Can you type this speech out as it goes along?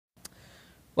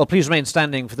Well, please remain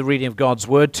standing for the reading of God's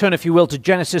Word. Turn, if you will, to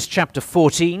Genesis chapter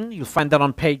 14. You'll find that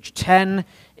on page 10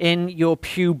 in your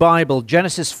Pew Bible.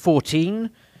 Genesis 14,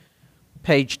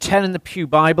 page 10 in the Pew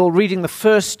Bible, reading the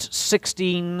first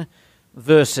 16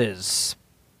 verses.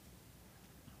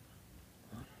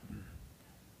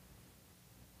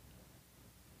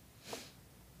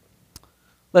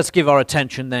 Let's give our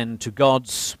attention then to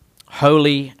God's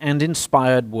holy and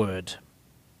inspired Word.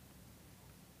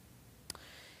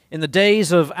 In the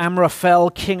days of Amraphel,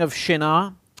 king of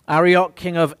Shinar, Arioch,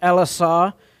 king of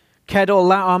Elasar,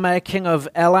 Kedorlaomer, king of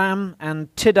Elam,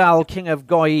 and Tidal, king of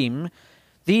Goyim,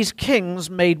 these kings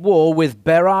made war with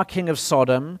Bera, king of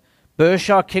Sodom,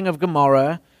 Bershah, king of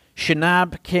Gomorrah,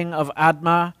 Shinab, king of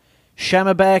Admah,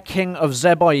 Shemeber, king of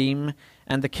Zeboim,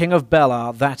 and the king of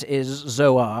Bela, that is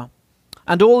Zoar.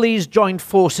 And all these joined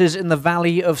forces in the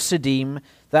valley of Siddim,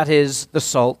 that is the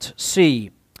Salt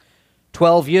Sea.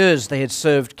 12 years they had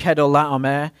served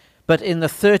Kedorlaomer, but in the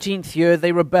 13th year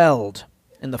they rebelled.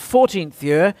 In the 14th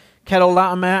year,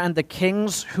 Kedorlaomer and the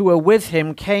kings who were with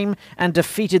him came and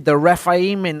defeated the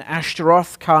Rephaim in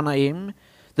Ashtaroth Karnaim,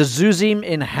 the Zuzim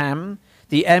in Ham,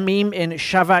 the Emim in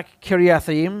Shavak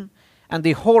Kiriathaim, and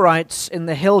the Horites in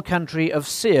the hill country of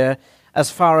Seir,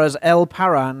 as far as El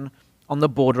Paran on the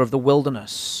border of the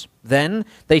wilderness. Then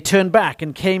they turned back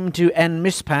and came to En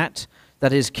Mishpat,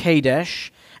 that is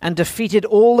Kadesh, and defeated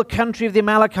all the country of the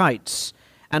Amalekites,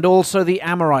 and also the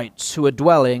Amorites who were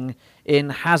dwelling in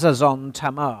Hazazon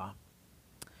Tamar.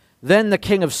 Then the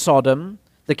king of Sodom,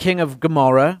 the king of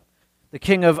Gomorrah, the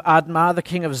king of Admah, the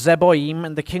king of Zeboim,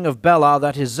 and the king of Bela,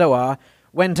 that is Zoar,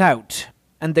 went out,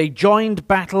 and they joined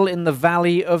battle in the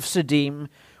valley of Siddim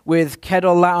with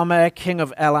Kedorlaomer, king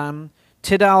of Elam,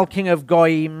 Tidal, king of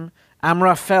Goyim,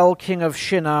 Amraphel, king of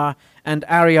Shinar, and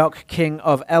Arioch, king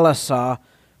of Elasar,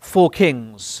 4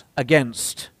 kings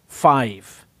against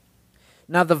 5.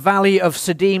 Now the valley of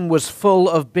Siddim was full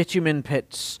of bitumen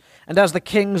pits, and as the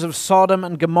kings of Sodom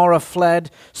and Gomorrah fled,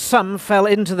 some fell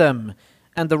into them,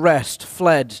 and the rest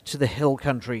fled to the hill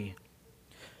country.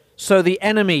 So the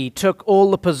enemy took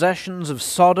all the possessions of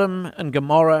Sodom and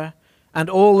Gomorrah, and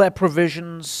all their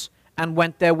provisions, and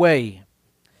went their way.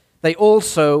 They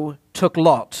also took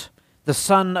Lot, the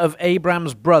son of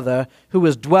Abram's brother, who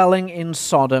was dwelling in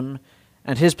Sodom,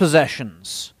 and his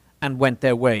possessions, and went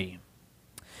their way.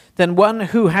 Then one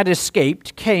who had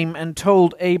escaped came and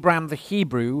told Abram the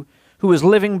Hebrew, who was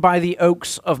living by the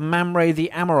oaks of Mamre the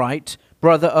Amorite,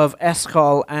 brother of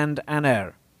Eschol and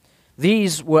Aner.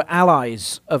 These were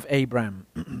allies of Abram.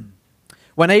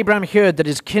 When Abram heard that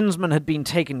his kinsman had been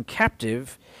taken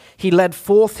captive, he led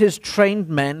forth his trained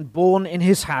men born in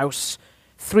his house,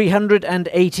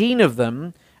 318 of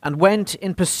them, and went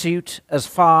in pursuit as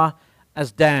far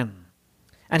as Dan.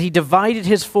 And he divided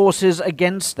his forces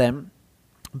against them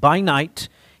by night,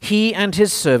 he and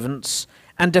his servants,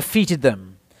 and defeated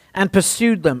them, and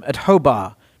pursued them at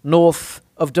Hobah, north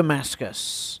of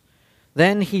Damascus.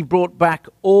 Then he brought back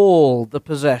all the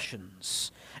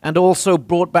possessions, and also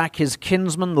brought back his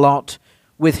kinsman Lot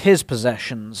with his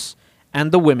possessions,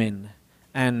 and the women,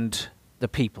 and the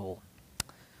people.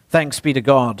 Thanks be to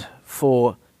God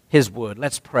for his word.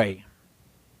 Let's pray.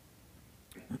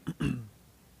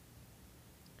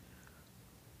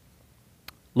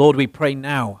 Lord, we pray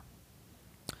now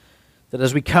that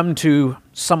as we come to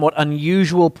somewhat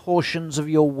unusual portions of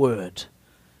your word,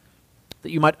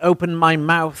 that you might open my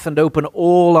mouth and open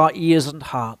all our ears and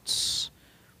hearts,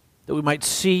 that we might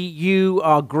see you,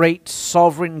 our great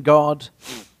sovereign God,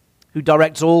 who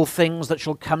directs all things that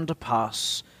shall come to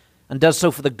pass, and does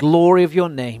so for the glory of your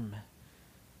name,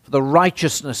 for the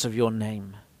righteousness of your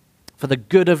name, for the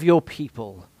good of your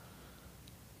people,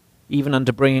 even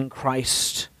unto bringing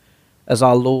Christ as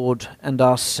our Lord and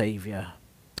our Savior.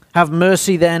 Have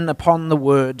mercy then upon the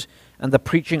word and the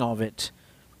preaching of it,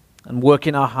 and work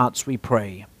in our hearts, we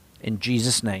pray. In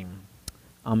Jesus' name,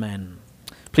 amen.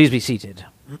 Please be seated.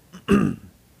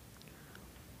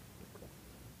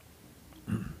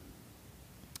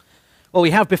 Well,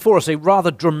 we have before us a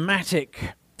rather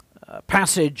dramatic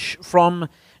passage from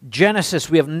Genesis.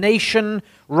 We have nation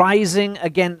rising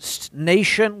against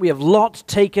nation. We have Lot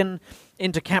taken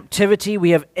into captivity. We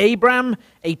have Abram,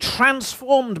 a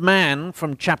transformed man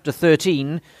from chapter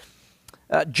 13,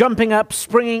 jumping up,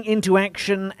 springing into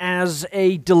action as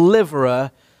a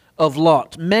deliverer of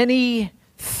Lot. Many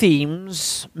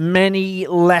themes, many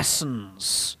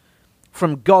lessons,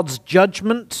 from God's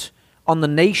judgment on the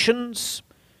nations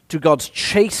to God's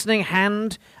chastening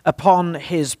hand upon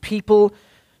his people,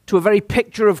 to a very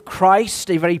picture of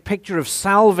Christ, a very picture of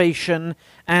salvation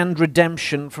and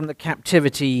redemption from the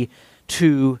captivity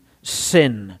to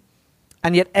sin.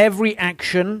 And yet every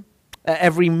action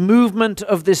Every movement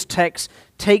of this text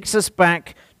takes us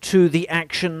back to the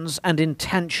actions and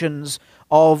intentions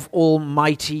of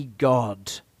Almighty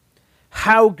God.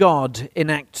 How God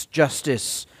enacts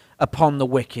justice upon the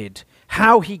wicked,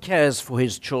 how he cares for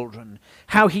his children,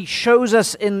 how he shows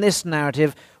us in this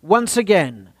narrative, once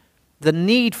again, the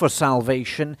need for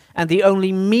salvation and the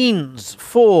only means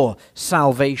for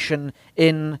salvation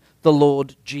in the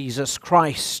Lord Jesus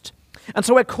Christ. And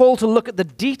so we're called to look at the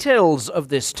details of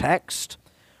this text.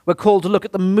 We're called to look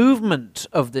at the movement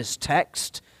of this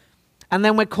text. And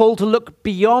then we're called to look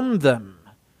beyond them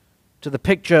to the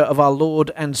picture of our Lord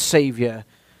and Savior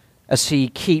as he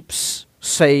keeps,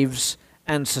 saves,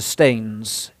 and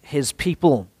sustains his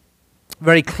people.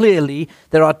 Very clearly,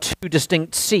 there are two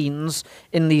distinct scenes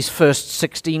in these first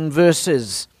 16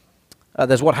 verses.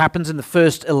 There's what happens in the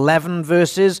first 11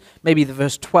 verses, maybe the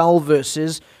first 12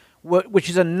 verses, which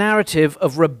is a narrative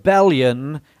of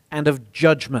rebellion and of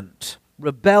judgment.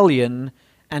 Rebellion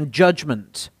and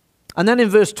judgment. And then in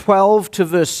verse 12 to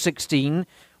verse 16,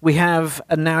 we have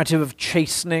a narrative of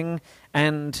chastening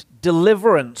and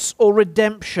deliverance, or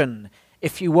redemption,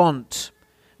 if you want.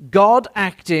 God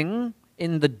acting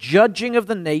in the judging of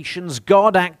the nations,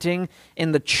 God acting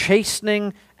in the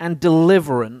chastening and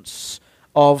deliverance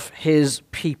of his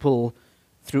people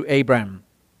through Abraham.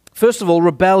 First of all,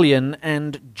 rebellion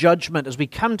and judgment. As we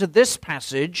come to this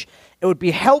passage, it would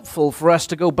be helpful for us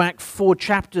to go back 4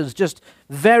 chapters, just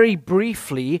very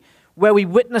briefly, where we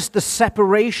witness the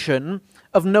separation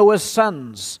of Noah's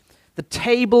sons, the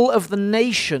table of the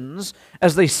nations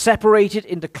as they separated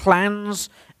into clans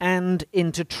and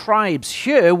into tribes.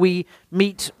 Here we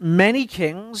meet many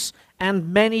kings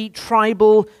and many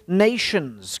tribal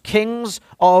nations, kings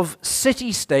of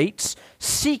city-states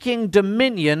seeking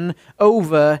dominion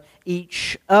over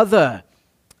each other.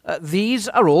 These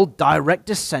are all direct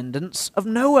descendants of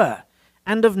Noah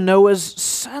and of Noah's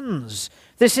sons.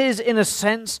 This is, in a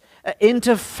sense,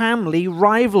 inter-family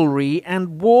rivalry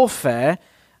and warfare,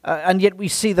 and yet we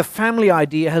see the family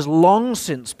idea has long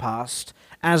since passed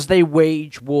as they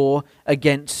wage war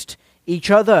against each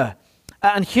other.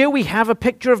 And here we have a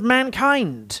picture of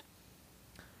mankind,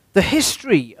 the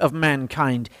history of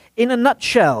mankind, in a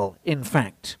nutshell, in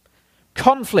fact.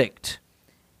 Conflict,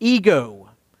 ego,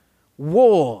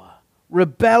 war,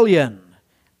 rebellion,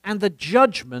 and the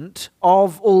judgment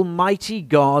of Almighty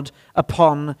God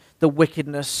upon the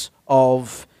wickedness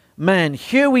of man.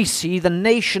 Here we see the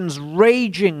nations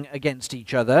raging against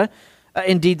each other,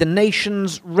 indeed the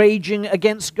nations raging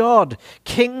against God,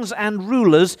 kings and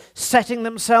rulers setting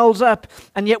themselves up,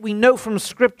 and yet we know from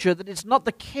Scripture that it's not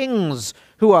the kings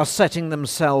who are setting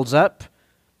themselves up.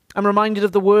 I'm reminded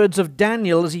of the words of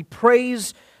Daniel as he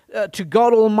prays to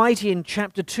God Almighty in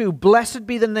chapter 2, "Blessed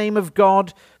be the name of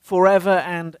God forever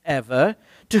and ever,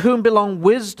 to whom belong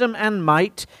wisdom and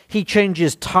might. He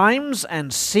changes times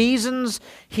and seasons.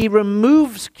 He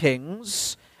removes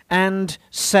kings and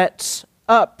sets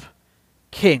up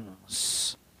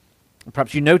kings."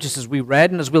 Perhaps you notice as we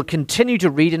read, and as we'll continue to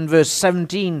read in verse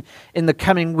 17 in the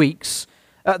coming weeks,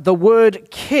 the word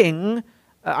king,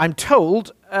 I'm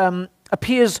told,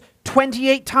 appears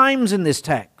 28 times in this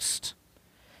text.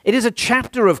 It is a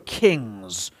chapter of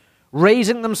kings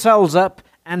raising themselves up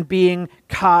and being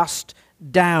cast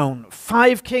down.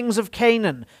 5 kings of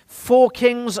Canaan, 4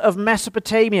 kings of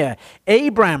Mesopotamia,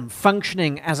 Abraham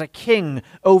functioning as a king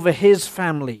over his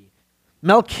family,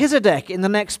 Melchizedek in the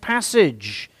next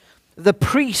passage, the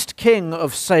priest king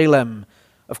of Salem.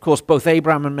 Of course, both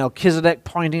Abraham and Melchizedek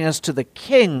pointing us to the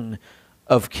King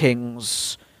of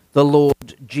Kings, the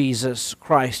Lord Jesus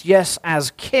Christ. Yes,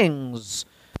 as kings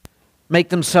make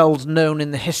themselves known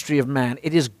in the history of man,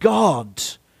 it is God.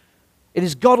 It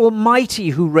is God Almighty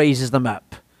who raises them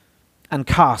up and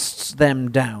casts them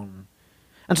down.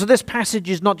 And so this passage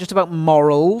is not just about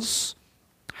morals,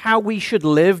 how we should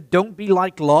live, don't be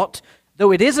like Lot,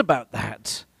 though it is about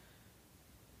that.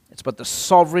 It's about the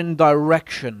sovereign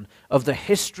direction of the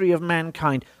history of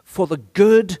mankind for the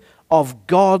good of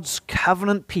God's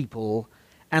covenant people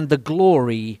and the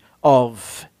glory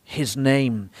of his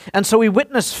name. And so we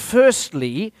witness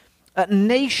firstly a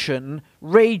nation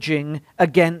raging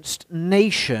against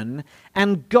nation,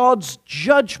 and God's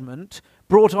judgment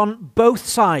brought on both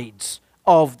sides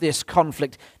of this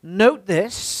conflict. Note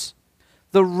this: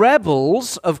 the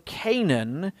rebels of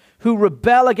Canaan who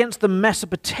rebel against the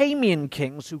Mesopotamian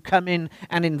kings who come in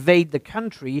and invade the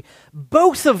country,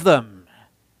 both of them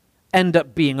end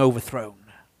up being overthrown.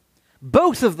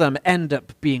 Both of them end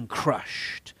up being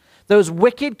crushed. Those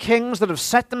wicked kings that have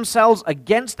set themselves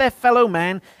against their fellow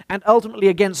man and ultimately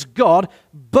against God,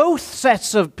 both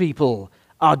sets of people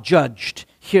are judged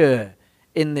here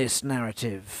in this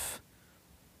narrative.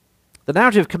 The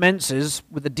narrative commences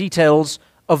with the details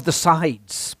of the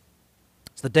sides.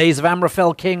 It's the days of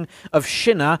Amraphel, king of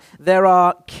Shinar. There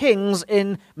are kings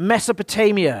in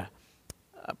Mesopotamia,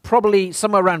 probably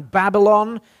somewhere around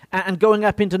Babylon, and going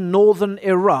up into northern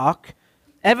Iraq.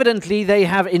 Evidently, they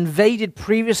have invaded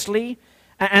previously,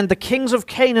 and the kings of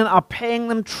Canaan are paying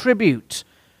them tribute,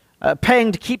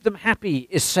 paying to keep them happy,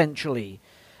 essentially.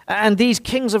 And these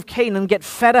kings of Canaan get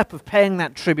fed up of paying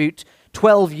that tribute.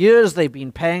 12 years they've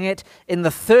been paying it. In the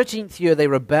 13th year they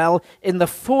rebel. In the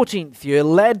 14th year,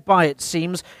 led by, it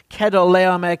seems,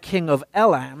 Chedorlaomer, king of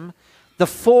Elam, the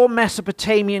 4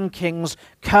 Mesopotamian kings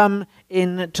come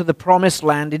into the promised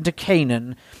land, into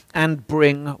Canaan, and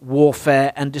bring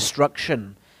warfare and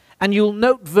destruction. And you'll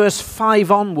note verse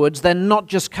 5 onwards, they're not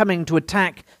just coming to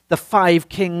attack the 5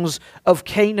 kings of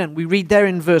Canaan. We read there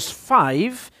in verse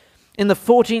 5, in the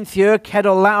 14th year,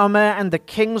 Chedorlaomer and the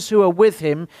kings who are with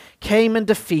him came and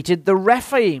defeated the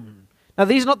Rephaim. Now,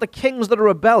 these are not the kings that are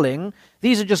rebelling.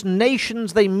 These are just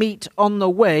nations they meet on the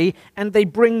way, and they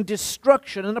bring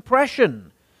destruction and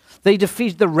oppression. They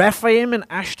defeated the Rephaim in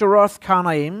Ashtaroth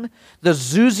Karnaim, the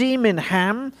Zuzim in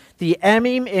Ham, the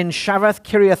Emim in Shavath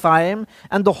Kiriathaim,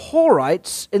 and the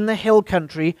Horites in the hill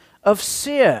country of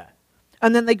Seir.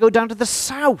 And then they go down to the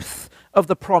south of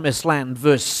the promised land,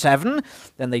 verse 7.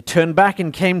 Then they turned back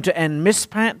and came to En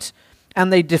Mishpat,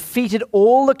 and they defeated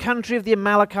all the country of the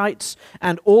Amalekites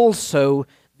and also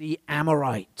the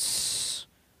Amorites.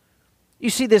 You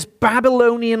see, this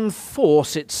Babylonian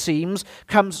force, it seems,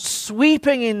 comes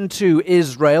sweeping into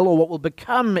Israel, or what will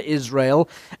become Israel,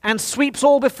 and sweeps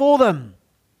all before them.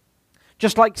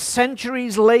 Just like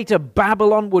centuries later,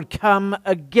 Babylon would come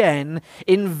again,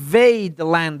 invade the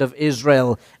land of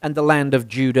Israel and the land of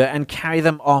Judah, and carry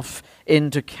them off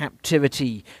into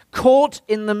captivity. Caught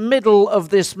in the middle of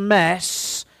this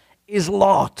mess is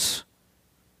Lot,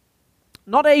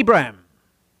 not Abraham.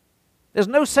 There's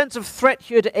no sense of threat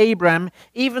here to Abraham,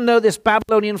 even though this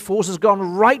Babylonian force has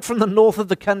gone right from the north of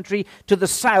the country to the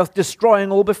south,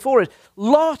 destroying all before it.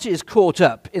 Lot is caught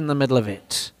up in the middle of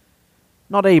it,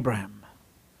 not Abraham.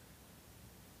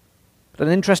 But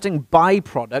an interesting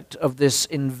byproduct of this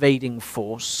invading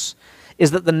force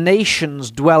is that the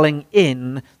nations dwelling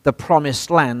in the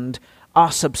promised land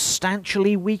are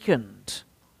substantially weakened.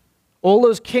 All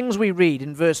those kings we read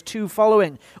in verse 2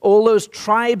 following, all those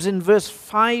tribes in verse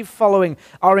 5 following,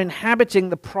 are inhabiting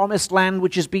the promised land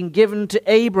which has been given to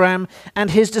Abraham and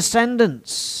his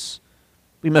descendants.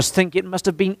 We must think it must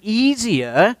have been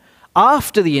easier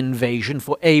after the invasion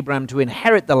for Abraham to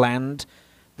inherit the land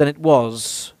than it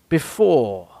was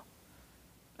before.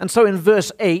 And so in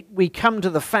verse 8, we come to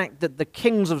the fact that the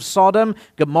kings of Sodom,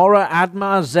 Gomorrah,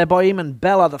 Admah, Zeboim, and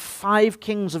Bela, the 5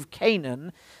 kings of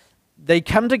Canaan, they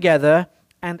come together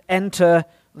and enter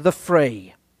the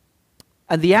fray.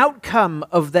 And the outcome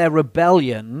of their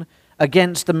rebellion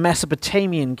against the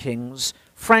Mesopotamian kings,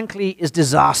 frankly, is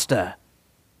disaster.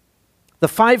 The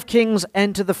 5 kings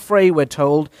enter the fray, we're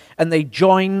told, and they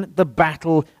join the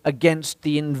battle against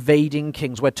the invading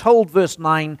kings. We're told, verse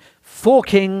 9, 4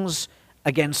 kings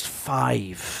against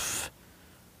 5.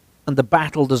 And the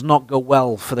battle does not go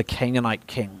well for the Canaanite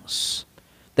kings.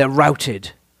 They're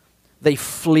routed. They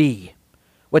flee.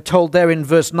 We're told there in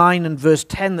verse 9 and verse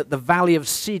 10 that the valley of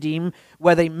Siddim,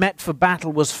 where they met for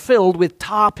battle, was filled with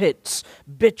tar pits,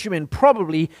 bitumen,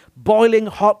 probably boiling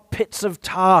hot pits of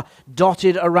tar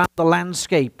dotted around the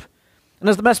landscape. And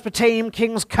as the Mesopotamian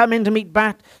kings come in to meet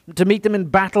them in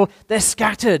battle, they're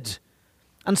scattered.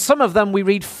 And some of them, we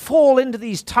read, fall into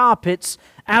these tar pits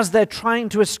as they're trying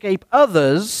to escape.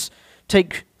 Others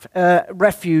take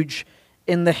refuge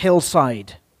in the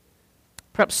hillside.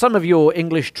 Perhaps some of your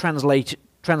English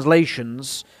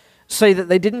translations say that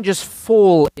they didn't just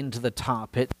fall into the tar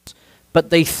pits, but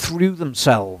they threw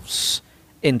themselves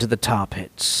into the tar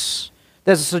pits.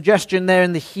 There's a suggestion there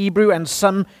in the Hebrew, and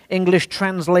some English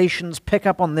translations pick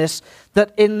up on this,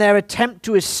 that in their attempt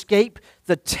to escape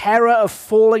the terror of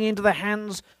falling into the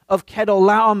hands of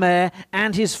Chedorlaomer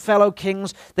and his fellow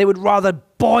kings, they would rather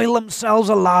boil themselves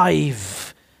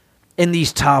alive in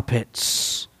these tar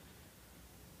pits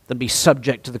than be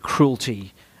subject to the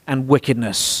cruelty and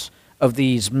wickedness of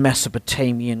these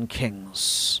Mesopotamian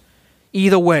kings.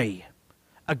 Either way,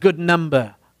 a good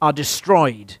number are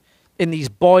destroyed in these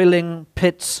boiling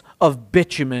pits of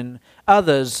bitumen.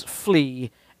 Others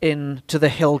flee into the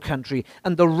hill country.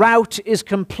 And the rout is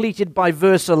completed by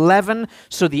verse 11.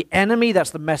 So the enemy,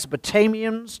 that's the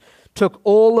Mesopotamians, took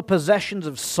all the possessions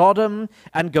of Sodom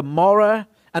and Gomorrah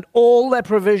and all their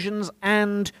provisions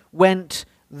and went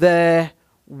their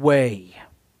way.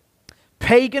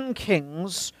 Pagan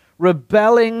kings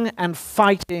rebelling and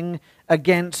fighting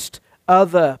against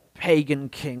other pagan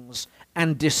kings,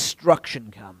 and destruction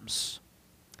comes.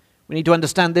 We need to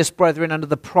understand this, brethren, under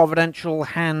the providential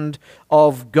hand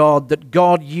of God, that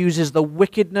God uses the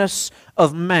wickedness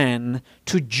of man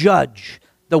to judge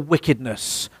the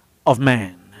wickedness of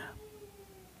man.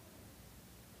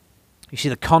 You see,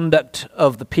 the conduct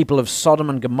of the people of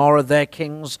Sodom and Gomorrah, their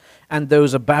kings, and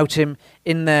those about him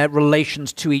in their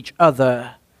relations to each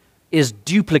other is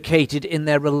duplicated in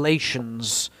their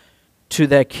relations to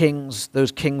their kings,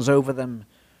 those kings over them,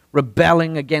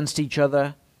 rebelling against each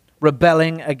other,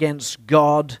 rebelling against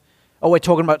God. Oh, we're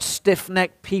talking about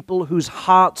stiff-necked people whose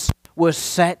hearts were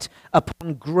set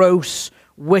upon gross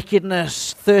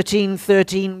wickedness.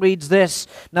 13:13 reads this,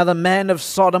 "Now the men of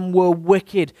Sodom were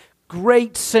wicked,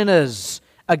 great sinners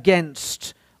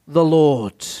against the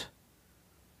Lord."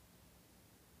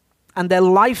 And their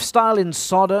lifestyle in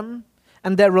Sodom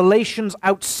and their relations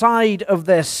outside of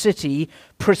their city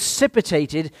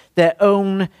precipitated their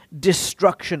own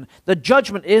destruction. The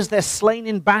judgment is they're slain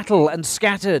in battle and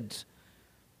scattered.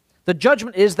 The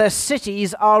judgment is their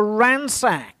cities are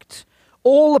ransacked.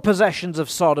 All the possessions of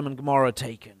Sodom and Gomorrah are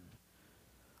taken.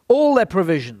 All their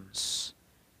provisions.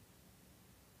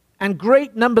 And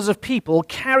great numbers of people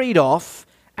carried off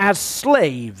as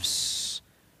slaves.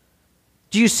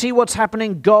 Do you see what's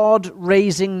happening? God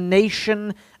raising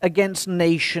nation against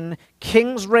nation,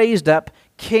 kings raised up,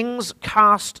 kings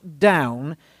cast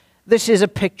down. This is a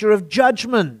picture of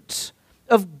judgment,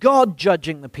 of God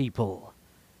judging the people.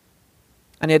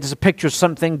 And yet it's a picture of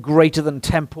something greater than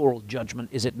temporal judgment,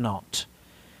 is it not?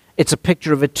 It's a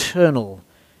picture of eternal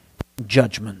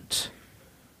judgment.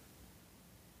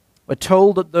 We're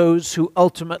told that those who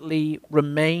ultimately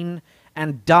remain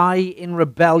and die in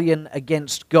rebellion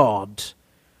against God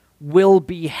will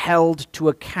be held to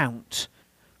account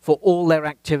for all their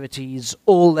activities,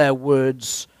 all their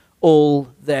words, all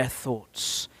their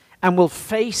thoughts, and will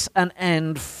face an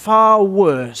end far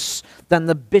worse than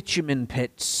the bitumen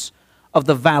pits of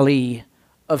the valley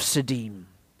of Siddim.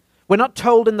 We're not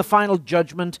told in the final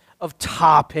judgment of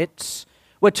tar pits.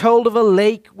 We're told of a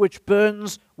lake which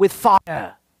burns with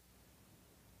fire.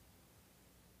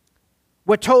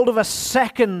 We're told of a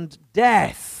second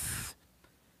death.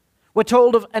 We're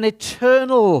told of an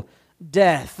eternal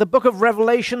death. The book of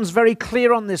Revelation is very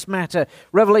clear on this matter.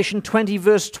 Revelation 20,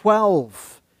 verse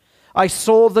 12. "I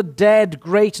saw the dead,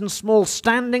 great and small,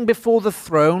 standing before the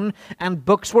throne, and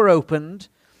books were opened.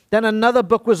 Then another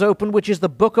book was opened, which is the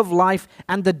book of life,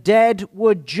 and the dead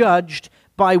were judged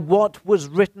by what was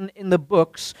written in the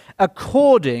books,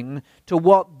 according to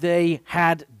what they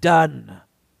had done."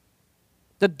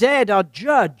 The dead are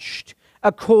judged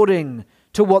according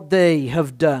to what they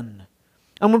have done.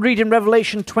 And we'll read in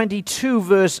Revelation 21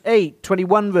 verse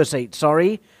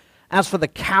 8, "As for the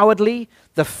cowardly,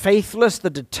 the faithless, the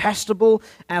detestable,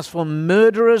 as for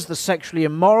murderers, the sexually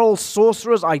immoral,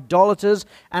 sorcerers, idolaters,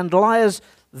 and liars,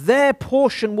 their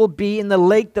portion will be in the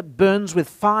lake that burns with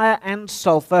fire and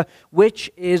sulfur,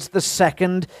 which is the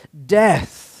second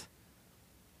death."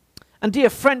 And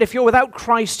dear friend, if you're without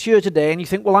Christ here today and you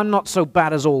think, well, I'm not so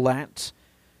bad as all that,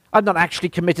 I've not actually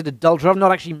committed adultery, I've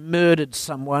not actually murdered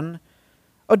someone,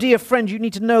 oh, dear friend, you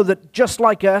need to know that just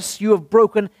like us, you have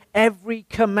broken every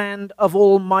command of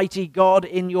Almighty God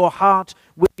in your heart,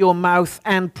 with your mouth,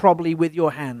 and probably with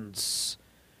your hands.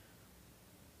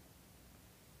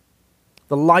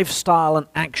 The lifestyle and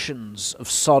actions of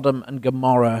Sodom and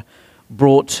Gomorrah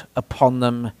brought upon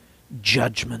them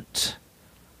judgment.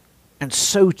 And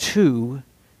so too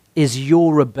is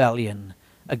your rebellion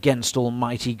against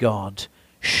Almighty God,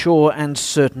 sure and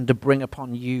certain to bring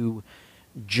upon you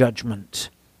judgment.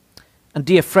 And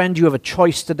dear friend, you have a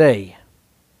choice today.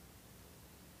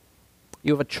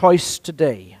 You have a choice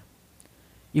today.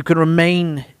 You can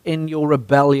remain in your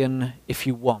rebellion if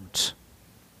you want.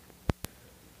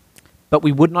 But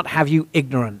we would not have you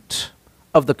ignorant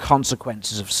of the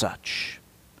consequences of such.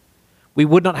 We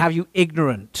would not have you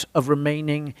ignorant of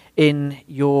remaining in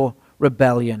your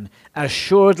rebellion. As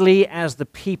assuredly as the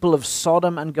people of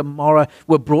Sodom and Gomorrah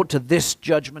were brought to this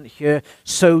judgment here,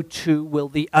 so too will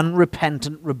the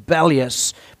unrepentant,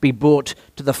 rebellious be brought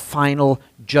to the final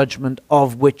judgment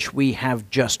of which we have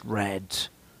just read.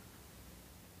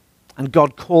 And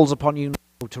God calls upon you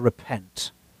now to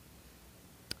repent.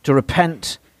 To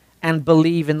repent and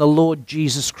believe in the Lord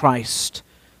Jesus Christ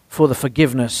for the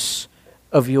forgiveness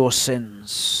of your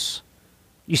sins.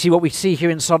 You see, what we see here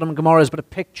in Sodom and Gomorrah is but a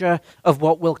picture of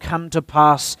what will come to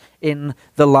pass in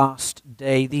the last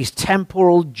day. These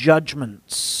temporal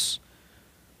judgments,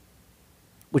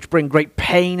 which bring great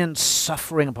pain and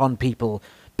suffering upon people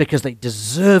because they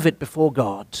deserve it before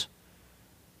God,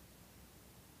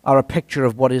 are a picture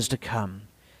of what is to come.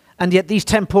 And yet these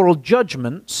temporal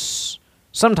judgments,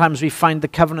 sometimes we find the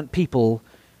covenant people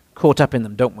caught up in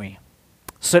them, don't we?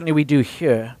 Certainly we do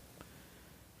here.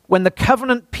 When the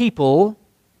covenant people,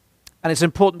 and it's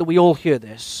important that we all hear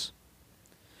this,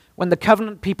 when the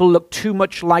covenant people look too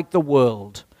much like the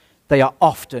world, they are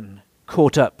often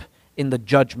caught up in the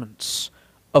judgments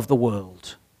of the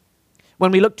world.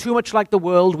 When we look too much like the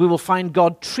world, we will find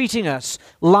God treating us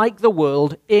like the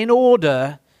world in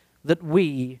order that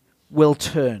we will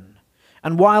turn.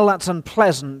 And while that's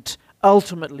unpleasant,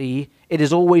 ultimately it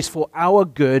is always for our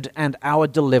good and our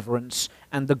deliverance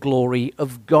and the glory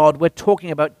of God. We're talking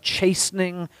about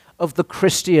chastening of the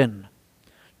Christian.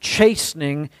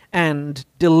 Chastening and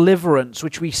deliverance,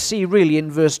 which we see really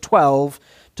in verse 12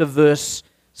 to verse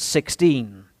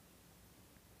 16.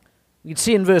 We can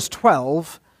see in verse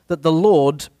 12 that the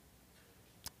Lord,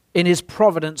 in his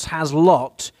providence, has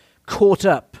Lot caught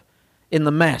up in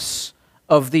the mess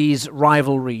of these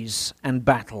rivalries and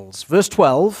battles. Verse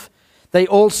 12, they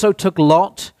also took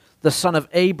Lot, the son of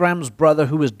Abraham's brother,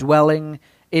 who was dwelling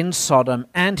in Sodom,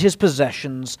 and his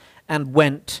possessions, and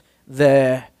went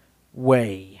their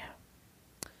way.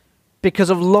 Because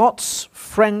of Lot's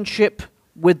friendship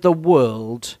with the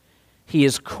world, he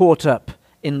is caught up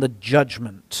in the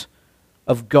judgment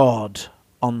of God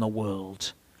on the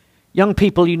world. Young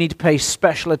people, you need to pay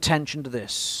special attention to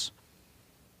this.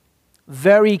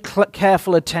 Very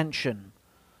careful attention.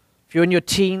 If you're in your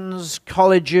teens,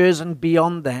 college years, and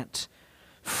beyond that,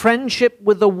 friendship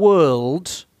with the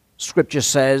world, Scripture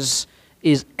says,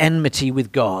 is enmity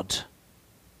with God.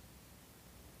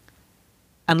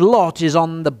 And Lot is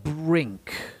on the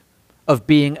brink of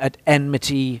being at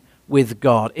enmity with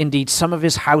God. Indeed, some of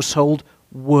his household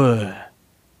were.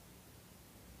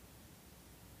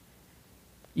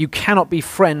 You cannot be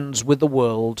friends with the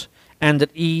world and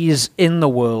at ease in the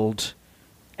world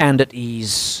and at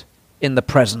ease in the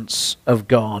presence of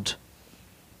God.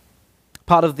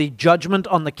 Part of the judgment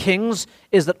on the kings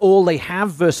is that all they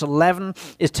have, verse 11,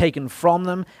 is taken from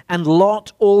them. And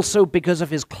Lot also, because of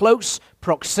his close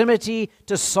proximity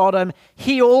to Sodom,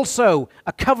 he also,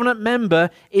 a covenant member,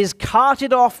 is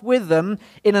carted off with them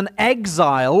in an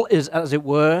exile, as it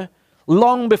were,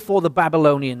 long before the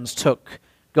Babylonians took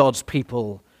God's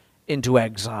people into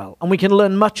exile. And we can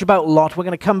learn much about Lot. We're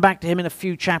going to come back to him in a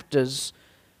few chapters.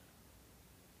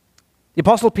 The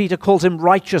Apostle Peter calls him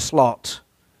righteous Lot.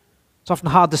 It's often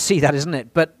hard to see that, isn't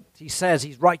it? But he says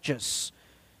he's righteous.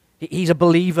 He's a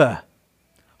believer.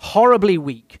 Horribly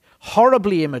weak,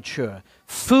 horribly immature,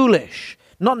 foolish,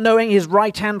 not knowing his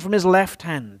right hand from his left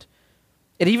hand.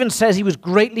 It even says he was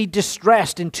greatly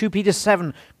distressed in 2 Peter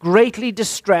 7, greatly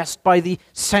distressed by the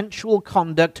sensual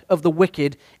conduct of the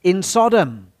wicked in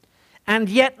Sodom, and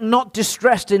yet not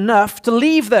distressed enough to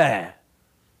leave there,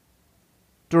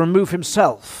 to remove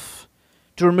himself,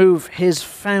 to remove his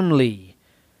family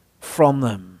from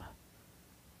them.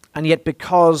 And yet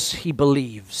because he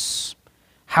believes,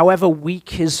 however weak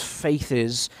his faith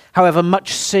is, however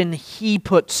much sin he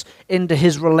puts into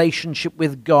his relationship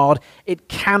with God, it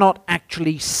cannot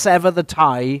actually sever the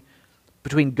tie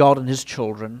between God and his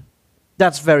children.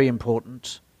 That's very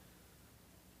important.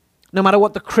 No matter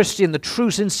what the Christian, the true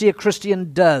sincere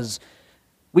Christian does,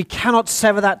 we cannot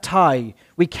sever that tie.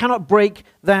 We cannot break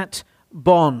that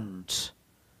bond.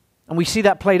 And we see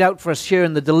that played out for us here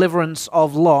in the deliverance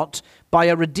of Lot by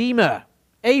a redeemer,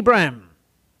 Abraham.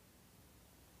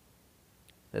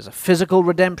 There's a physical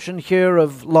redemption here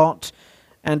of Lot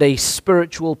and a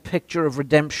spiritual picture of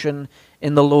redemption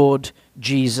in the Lord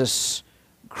Jesus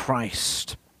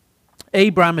Christ.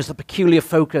 Abraham is the peculiar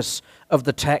focus of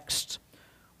the text.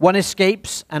 One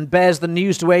escapes and bears the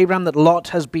news to Abraham that Lot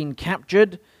has been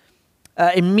captured.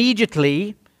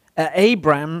 Immediately,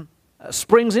 Abraham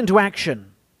springs into action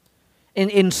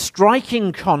in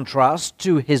striking contrast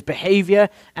to his behavior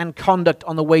and conduct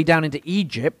on the way down into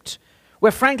Egypt,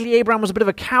 where frankly Abraham was a bit of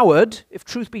a coward, if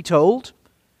truth be told,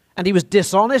 and he was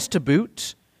dishonest to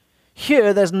boot.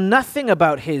 Here there's nothing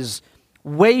about his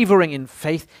wavering in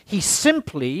faith. He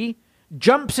simply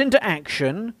jumps into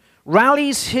action,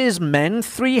 rallies his men,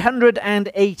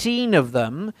 318 of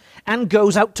them, and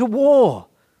goes out to war.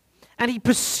 And he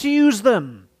pursues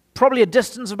them, probably a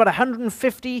distance of about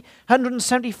 150,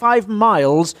 175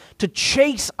 miles, to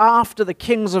chase after the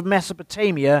kings of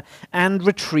Mesopotamia and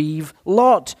retrieve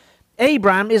Lot.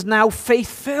 Abraham is now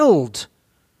faith-filled.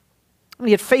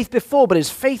 He had faith before, but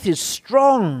his faith is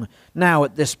strong now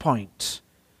at this point.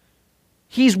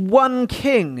 He's one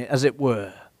king, as it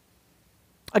were,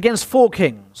 against 4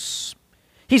 kings.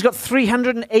 He's got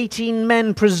 318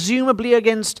 men, presumably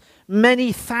against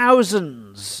many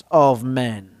thousands of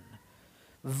men.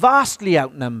 Vastly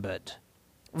outnumbered.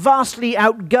 vastly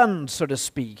outgunned, so to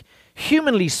speak.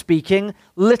 Humanly speaking,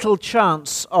 little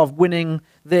chance of winning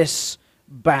this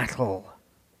battle.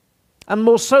 And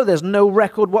more so, there's no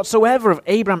record whatsoever of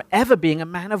Abraham ever being a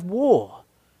man of war.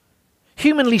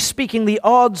 Humanly speaking, the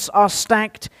odds are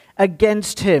stacked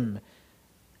against him.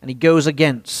 And he goes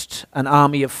against an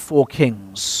army of 4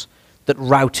 kings that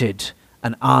routed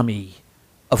an army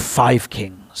of 5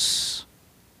 kings.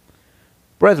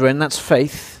 Brethren, that's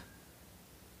faith.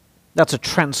 That's a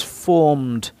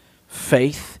transformed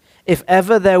faith. If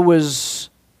ever there was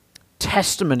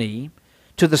testimony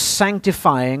to the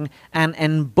sanctifying and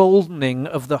emboldening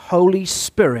of the Holy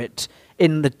Spirit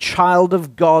in the child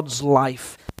of God's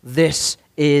life, this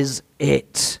is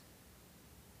it.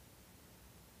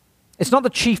 It's not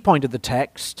the chief point of the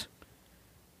text,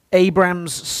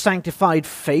 Abraham's sanctified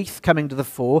faith coming to the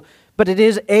fore, but it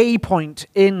is a point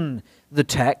in the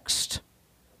text.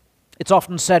 It's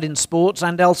often said in sports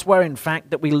and elsewhere, in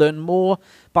fact, that we learn more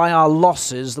by our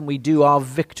losses than we do our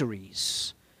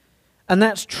victories. And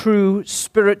that's true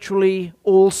spiritually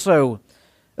also.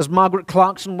 As Margaret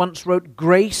Clarkson once wrote,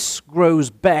 grace grows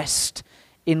best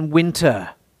in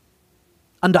winter.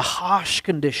 Under harsh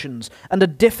conditions, under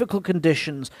difficult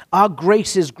conditions, our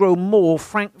graces grow more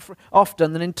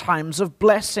often than in times of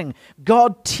blessing.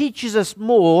 God teaches us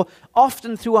more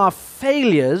often through our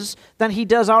failures than he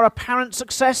does our apparent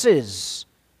successes.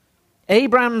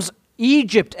 Abraham's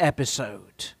Egypt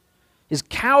episode, his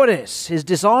cowardice, his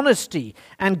dishonesty,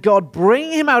 and God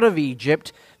bringing him out of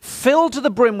Egypt, filled to the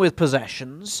brim with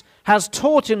possessions, has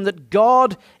taught him that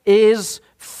God is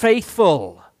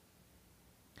faithful.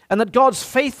 And that God's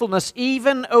faithfulness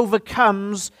even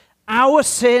overcomes our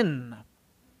sin.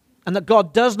 And that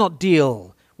God does not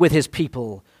deal with his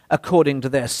people according to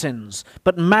their sins,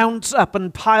 but mounts up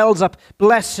and piles up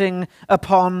blessing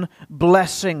upon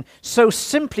blessing. So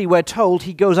simply we're told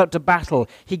he goes out to battle.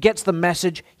 He gets the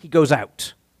message, he goes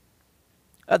out.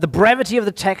 The brevity of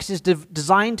the text is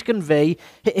designed to convey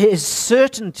his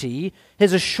certainty,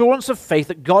 his assurance of faith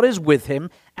that God is with him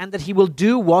and that he will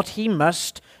do what he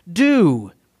must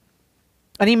do.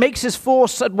 And he makes his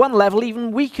force at one level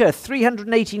even weaker.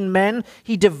 318 men,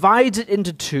 he divides it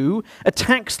into 2,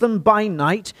 attacks them by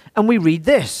night, and we read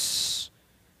this.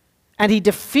 And he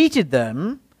defeated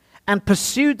them and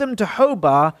pursued them to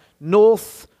Hobah,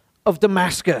 north of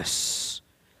Damascus.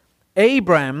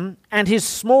 Abraham and his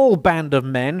small band of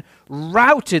men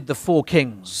routed the 4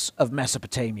 kings of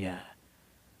Mesopotamia.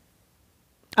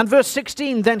 And verse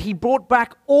 16, then he brought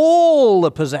back all the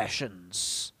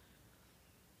possessions,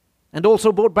 and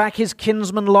also brought back his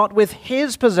kinsman Lot with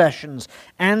his possessions,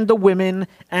 and the women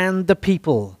and the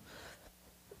people.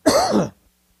 Not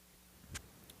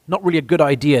really a good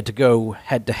idea to go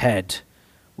head-to-head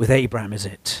with Abraham, is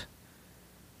it?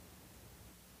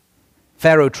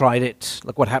 Pharaoh tried it.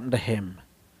 Look what happened to him.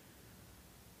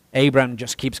 Abraham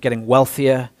just keeps getting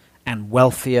wealthier and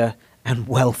wealthier and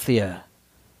wealthier.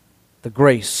 The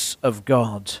grace of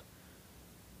God.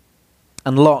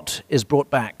 And Lot is brought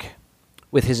back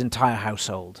with his entire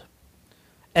household.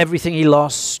 Everything he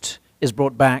lost is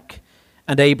brought back,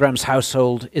 and Abraham's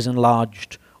household is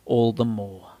enlarged all the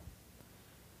more.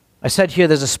 I said here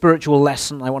there's a spiritual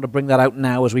lesson. I want to bring that out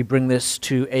now as we bring this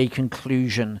to a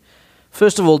conclusion.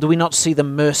 First of all, do we not see the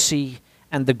mercy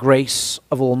and the grace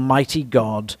of Almighty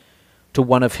God to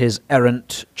one of his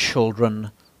errant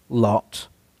children, Lot?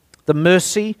 The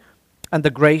mercy and the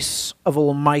grace of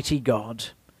Almighty God.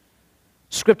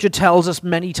 Scripture tells us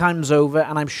many times over,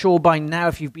 and I'm sure by now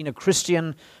if you've been a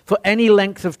Christian for any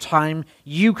length of time,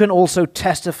 you can also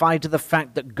testify to the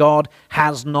fact that God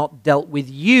has not dealt with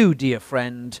you, dear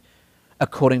friend,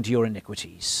 according to your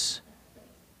iniquities.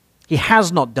 He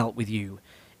has not dealt with you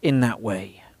in that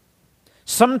way.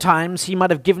 Sometimes he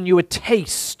might have given you a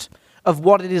taste of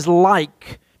what it is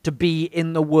like to be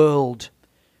in the world,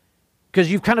 because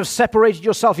you've kind of separated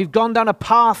yourself. You've gone down a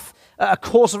path, a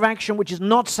course of action which is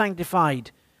not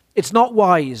sanctified. It's not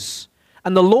wise.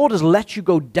 And the Lord has let you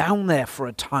go down there for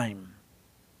a time.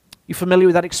 You familiar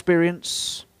with that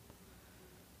experience?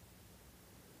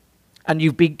 And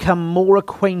you've become more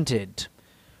acquainted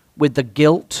with the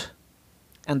guilt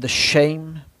and the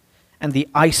shame and the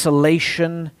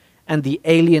isolation and the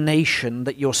alienation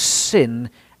that your sin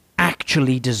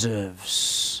actually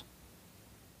deserves.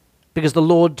 Because the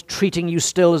Lord, treating you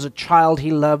still as a child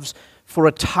he loves, for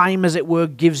a time, as it were,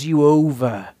 gives you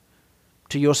over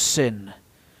to your sin,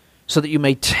 so that you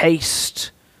may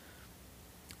taste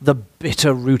the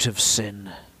bitter root of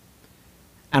sin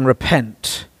and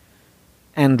repent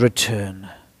and return.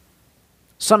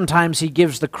 Sometimes he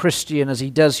gives the Christian, as he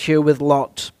does here with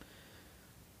Lot,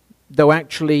 though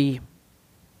actually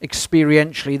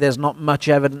Experientially, there's not much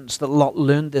evidence that Lot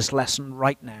learned this lesson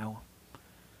right now.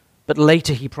 But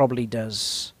later he probably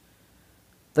does.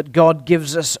 That God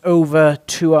gives us over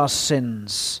to our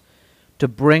sins to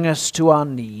bring us to our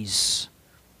knees,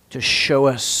 to show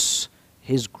us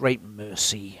his great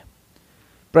mercy.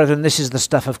 Brethren, this is the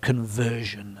stuff of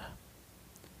conversion.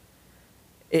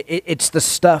 It's the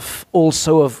stuff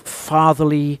also of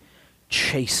fatherly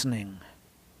chastening.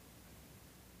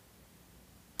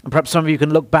 And perhaps some of you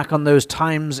can look back on those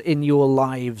times in your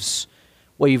lives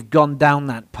where you've gone down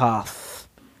that path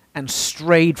and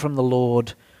strayed from the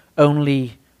Lord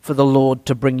only for the Lord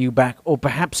to bring you back. Or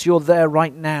perhaps you're there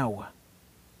right now.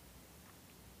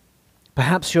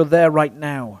 Perhaps you're there right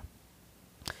now.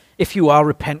 If you are,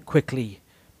 repent quickly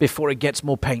before it gets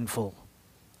more painful.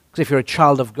 Because if you're a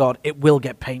child of God, it will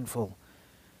get painful.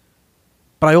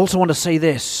 But I also want to say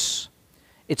this.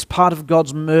 It's part of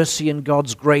God's mercy and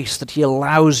God's grace that he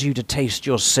allows you to taste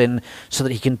your sin so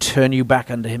that he can turn you back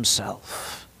unto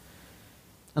himself.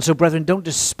 And so, brethren, don't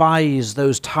despise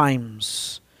those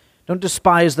times. Don't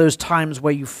despise those times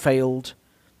where you failed.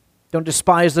 Don't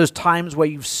despise those times where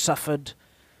you've suffered.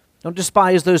 Don't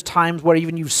despise those times where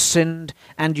even you've sinned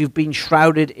and you've been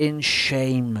shrouded in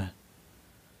shame.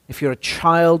 If you're a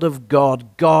child of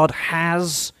God, God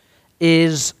has,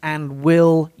 is, and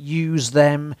will use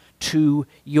them to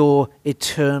your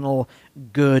eternal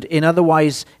good. In other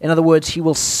words, he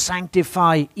will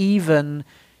sanctify even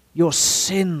your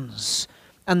sins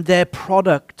and their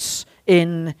products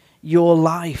in your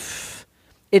life.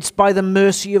 It's by the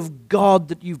mercy of God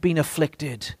that you've been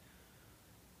afflicted.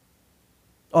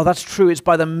 Oh, that's true. It's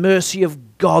by the mercy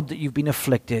of God that you've been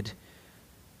afflicted.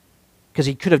 Because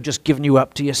he could have just given you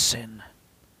up to your sin.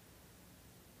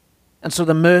 And so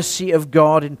the mercy of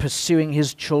God in pursuing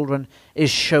his children is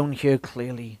shown here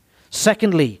clearly.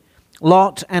 Secondly,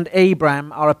 Lot and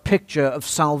Abram are a picture of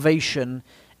salvation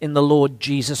in the Lord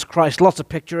Jesus Christ. Lot's a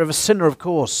picture of a sinner, of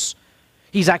course.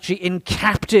 He's actually in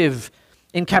captivity,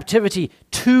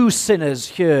 two sinners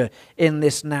here in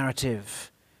this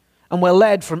narrative. And we're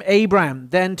led from Abram,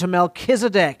 then to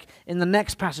Melchizedek in the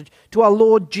next passage, to our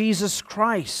Lord Jesus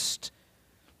Christ.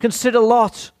 Consider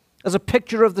Lot as a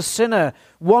picture of the sinner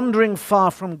wandering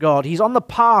far from God. He's on the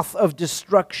path of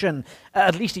destruction.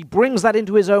 At least he brings that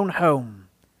into his own home.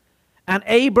 And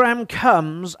Abram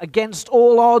comes against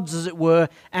all odds, as it were,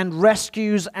 and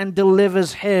rescues and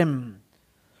delivers him.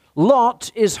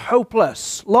 Lot is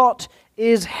hopeless. Lot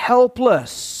is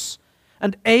helpless.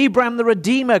 And Abram the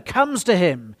Redeemer comes to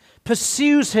him,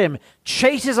 pursues him,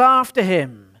 chases after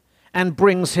him, and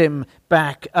brings him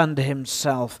back unto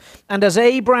himself. And as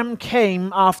Abram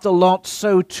came after Lot,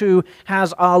 so too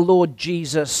has our Lord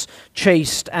Jesus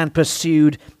chased and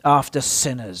pursued after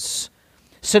sinners.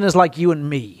 Sinners like you and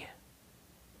me.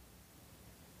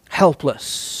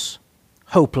 Helpless,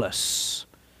 hopeless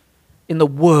in the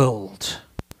world.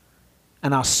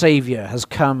 And our Savior has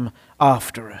come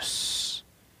after us.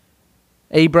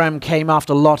 Abram came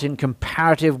after Lot in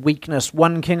comparative weakness,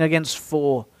 one king against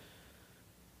four.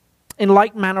 In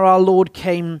like manner, our Lord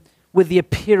came with the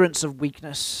appearance of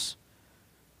weakness.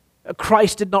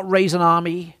 Christ did not raise an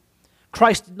army.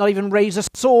 Christ did not even raise a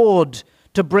sword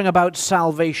to bring about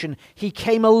salvation. He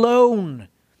came alone.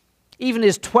 Even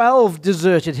his 12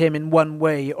 deserted him in one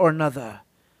way or another.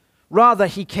 Rather,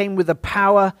 he came with the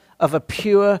power of a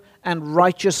pure and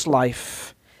righteous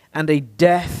life and a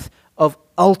death of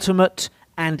ultimate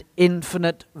and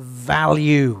infinite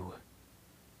value.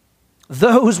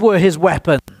 Those were his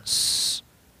weapons.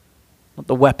 Not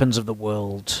the weapons of the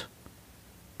world,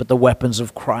 but the weapons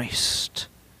of Christ.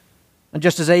 And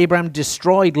just as Abraham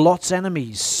destroyed Lot's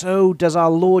enemies, so does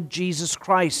our Lord Jesus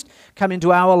Christ come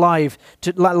into our lives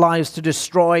to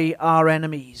destroy our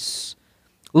enemies.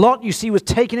 Lot, you see, was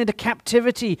taken into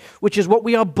captivity, which is what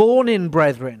we are born in,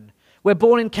 brethren. We're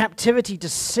born in captivity to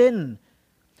sin,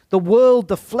 the world,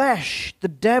 the flesh, the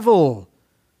devil.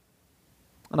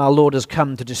 And our Lord has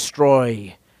come to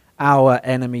destroy our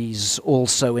enemies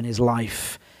also in his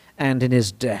life and in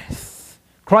his death.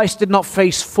 Christ did not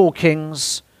face four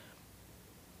kings.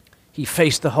 He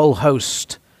faced the whole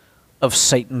host of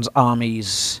Satan's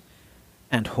armies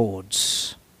and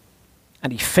hordes.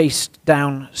 And he faced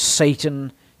down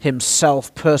Satan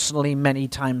himself personally many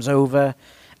times over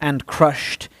and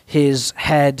crushed his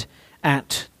head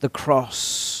at the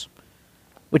cross.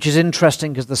 Which is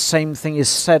interesting because the same thing is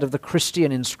said of the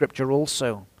Christian in Scripture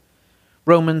also.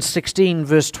 Romans 16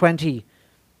 verse 20,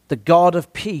 the God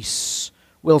of peace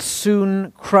will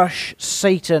soon crush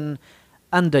Satan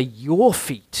under your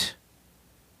feet.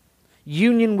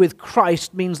 Union with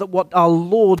Christ means that what our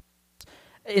Lord,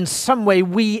 in some way,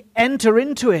 we enter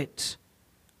into it.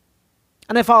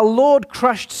 And if our Lord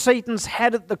crushed Satan's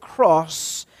head at the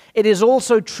cross, it is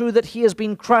also true that he has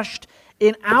been crushed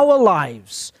in our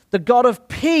lives. The God of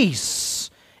peace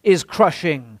is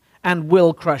crushing and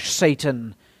will crush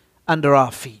Satan under our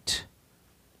feet.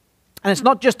 And it's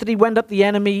not just that he went up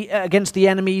against the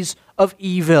enemies of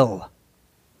evil.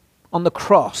 On the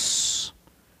cross,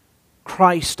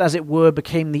 Christ, as it were,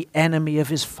 became the enemy of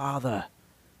his Father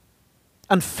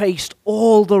and faced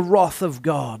all the wrath of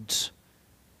God.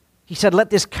 He said, "Let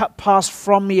this cup pass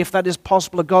from me if that is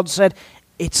possible." And God said,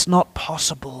 "It's not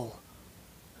possible.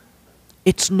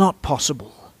 It's not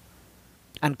possible."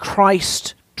 And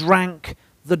Christ drank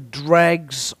the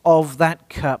dregs of that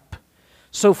cup.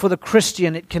 So for the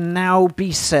Christian, it can now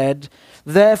be said,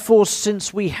 "Therefore,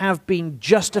 since we have been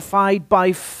justified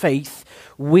by faith,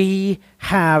 we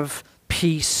have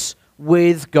peace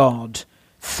with God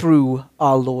through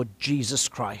our Lord Jesus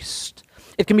Christ."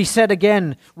 It can be said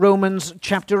again, Romans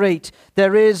chapter 8,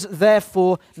 "There is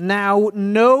therefore now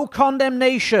no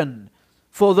condemnation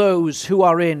for those who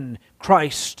are in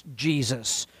Christ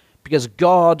Jesus, because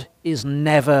God is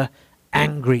never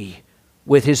angry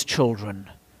with his children,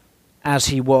 as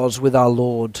he was with our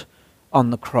Lord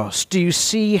on the cross." Do you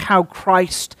see how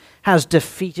Christ has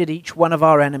defeated each one of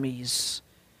our enemies?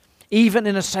 Even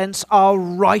in a sense, our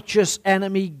righteous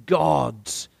enemy, God.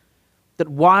 That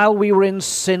while we were in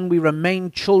sin, we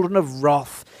remained children of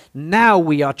wrath. Now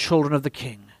we are children of the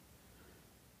King.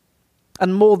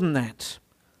 And more than that,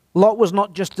 Lot was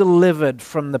not just delivered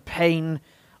from the pain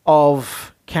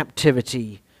of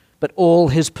captivity, but all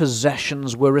his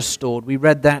possessions were restored. We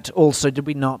read that also, did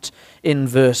we not, in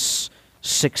verse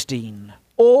 16.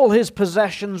 All his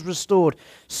possessions restored.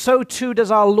 So too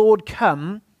does our Lord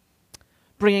come,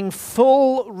 bringing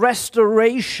full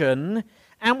restoration,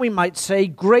 and we might say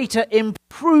greater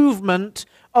improvement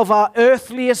of our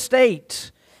earthly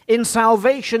estate. In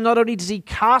salvation, not only does he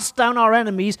cast down our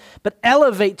enemies, but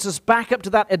elevates us back up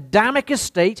to that Adamic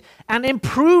estate and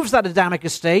improves that Adamic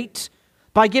estate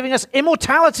by giving us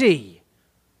immortality.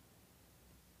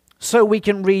 So we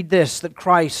can read this, that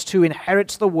Christ, who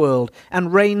inherits the world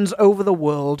and reigns over the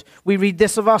world, we read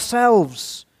this of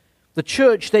ourselves. The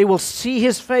church, they will see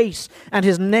his face, and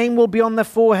his name will be on their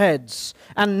foreheads,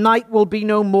 and night will be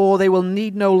no more. They will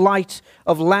need no light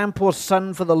of lamp or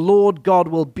sun, for the Lord God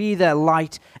will be their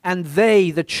light, and they,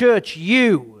 the church,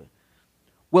 you,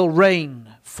 will reign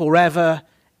forever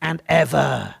and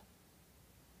ever.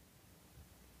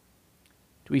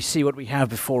 Do we see what we have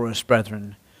before us,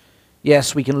 brethren?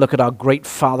 Yes, we can look at our great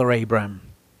father Abraham,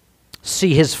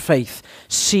 see his faith,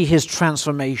 see his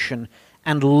transformation,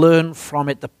 and learn from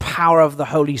it the power of the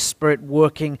Holy Spirit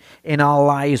working in our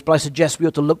lives. But I suggest we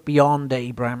ought to look beyond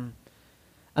Abraham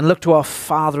and look to our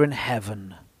Father in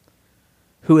heaven,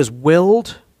 who has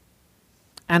willed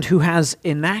and who has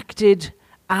enacted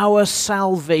our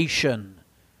salvation,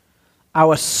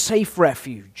 our safe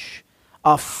refuge,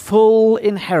 our full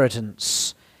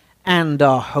inheritance, and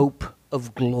our hope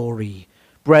of glory.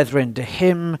 Brethren, to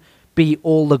him be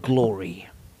all the glory.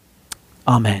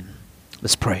 Amen.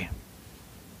 Let's pray.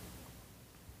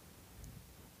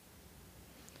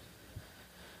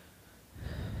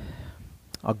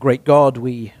 Our great God,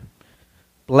 we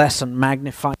bless and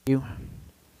magnify you.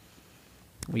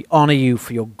 We honor you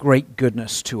for your great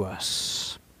goodness to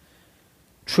us.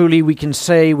 Truly, we can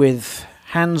say with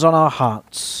hands on our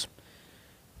hearts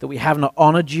that we have not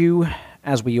honored you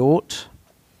as we ought.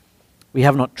 We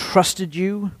have not trusted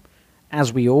you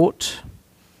as we ought.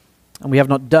 And we have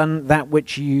not done that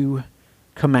which you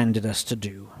commanded us to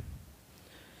do.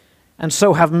 And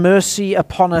so have mercy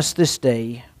upon us this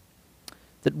day,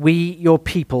 that we, your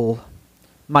people,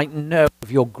 might know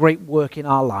of your great work in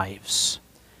our lives,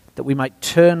 that we might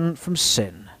turn from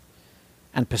sin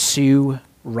and pursue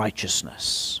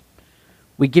righteousness.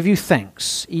 We give you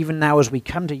thanks, even now as we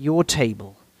come to your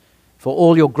table, for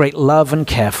all your great love and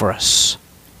care for us.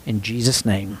 In Jesus'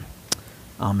 name,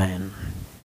 amen.